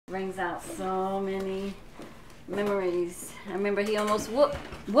brings out so many memories. I remember he almost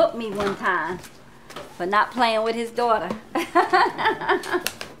whooped me one time for not playing with his daughter. I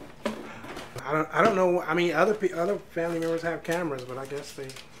don't know. I mean, other family members have cameras, but I guess they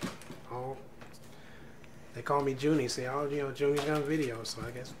call me Junie. Say, oh, you know, Junie's got video, so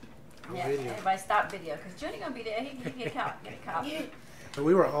I guess I'm video. Everybody stop video because Junie gonna be there. He get caught. So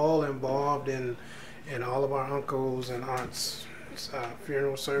we were all involved in all of our uncles and aunts'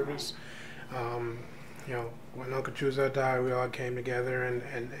 funeral service. You know, when Uncle Truesdale died, we all came together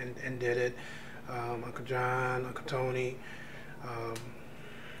and did it. Uncle John, Uncle Tony,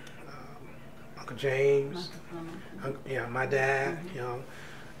 Uncle James, yeah, my dad, you know,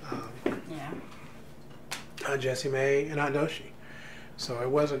 Aunt Jessie Mae, and Aunt Doshi. So it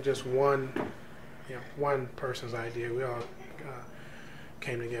wasn't just one person's idea. We all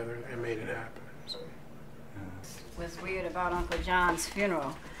came together and made it happen. So. What's weird about Uncle John's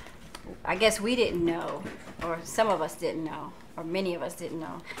funeral, I guess we didn't know, or some of us didn't know, or many of us didn't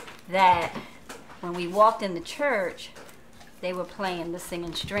know, that when we walked in the church, they were playing the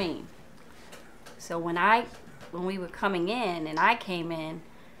Singing Stream. So when we were coming in and I came in,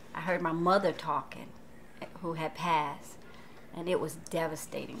 I heard my mother talking, who had passed, and it was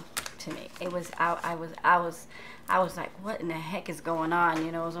devastating to me. It was I was like, what in the heck is going on?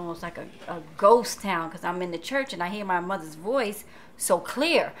 You know, it was almost like a ghost town because I'm in the church and I hear my mother's voice so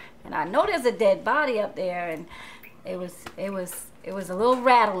clear, and I know there's a dead body up there, and it was a little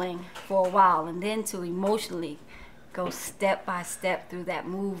rattling for a while, and then to emotionally go step by step through that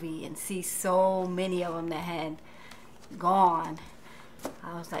movie and see so many of them that had gone.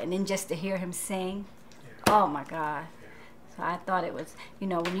 I was like, and then just to hear him sing, oh my God. So I thought it was, you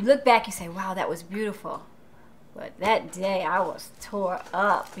know, when you look back, you say, wow, that was beautiful. But that day I was tore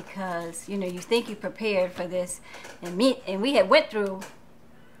up because, you know, you think you prepared for this. And we had went through,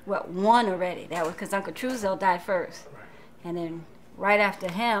 what, one already. That was because Uncle Truesdale died first. And then right after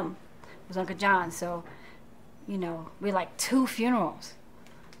him was Uncle John. So, you know, we're like 2 funerals.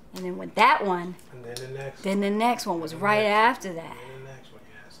 And then with that one, and then the next one was right after that. And the next one,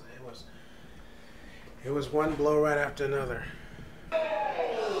 yes. It was one blow right after another.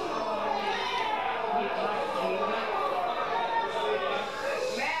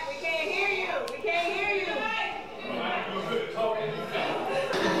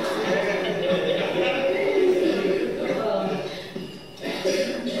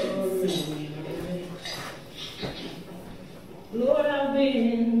 Lord, I've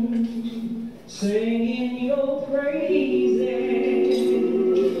been singing your praises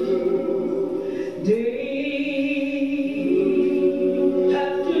day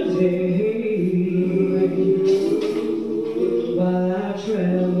after day while I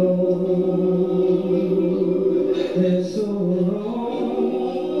travel. There's so lonesome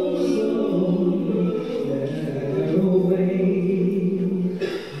that away.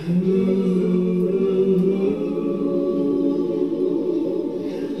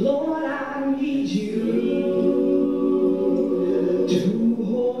 Lord, I need you to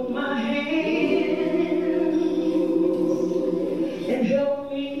hold my hand and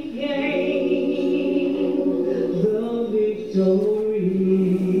help me gain the victory.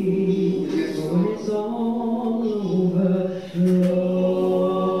 When it's all over, Lord,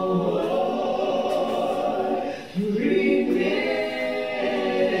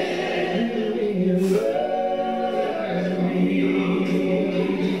 remember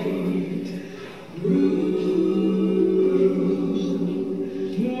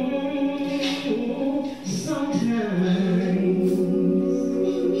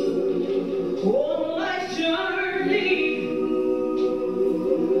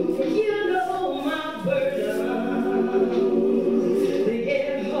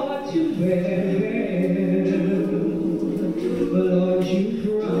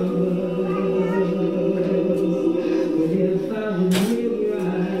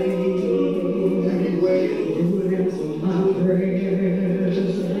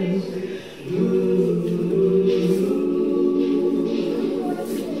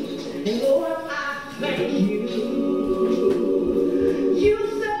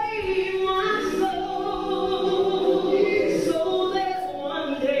so that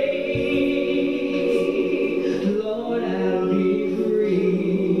one day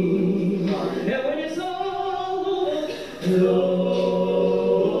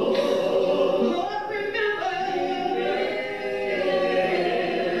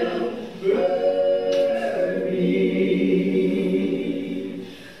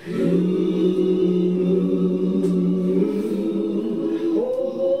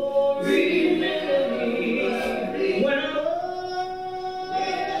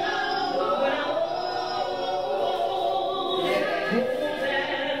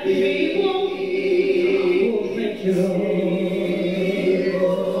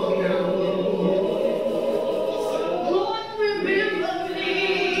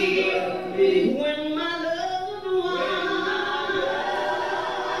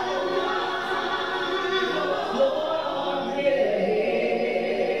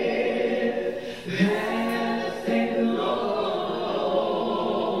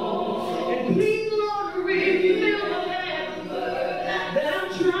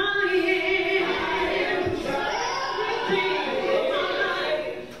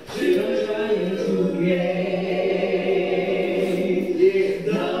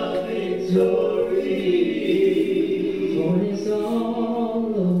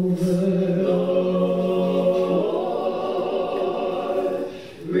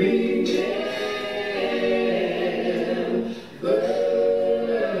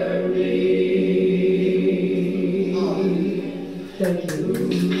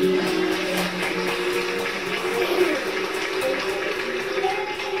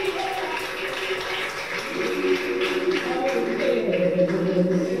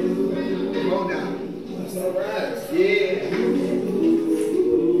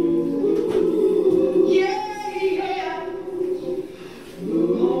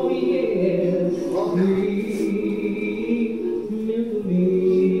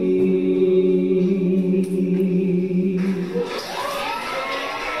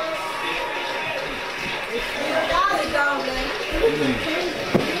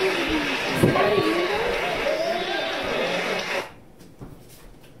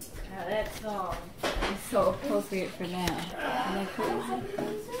For now. Isn't that crazy?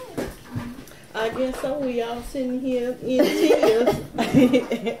 I guess so. We all sitting here in tears.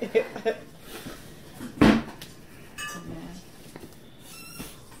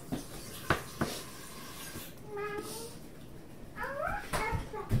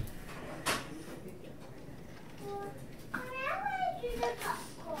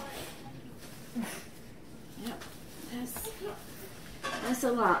 Yep, that's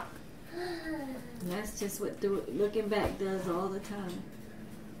a lot. That's just what looking back does all the time.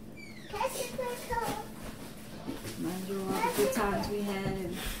 Reminds you of all the good times we had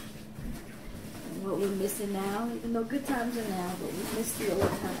and what we're missing now. Even though good times are now, but we miss the old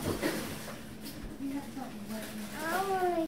times.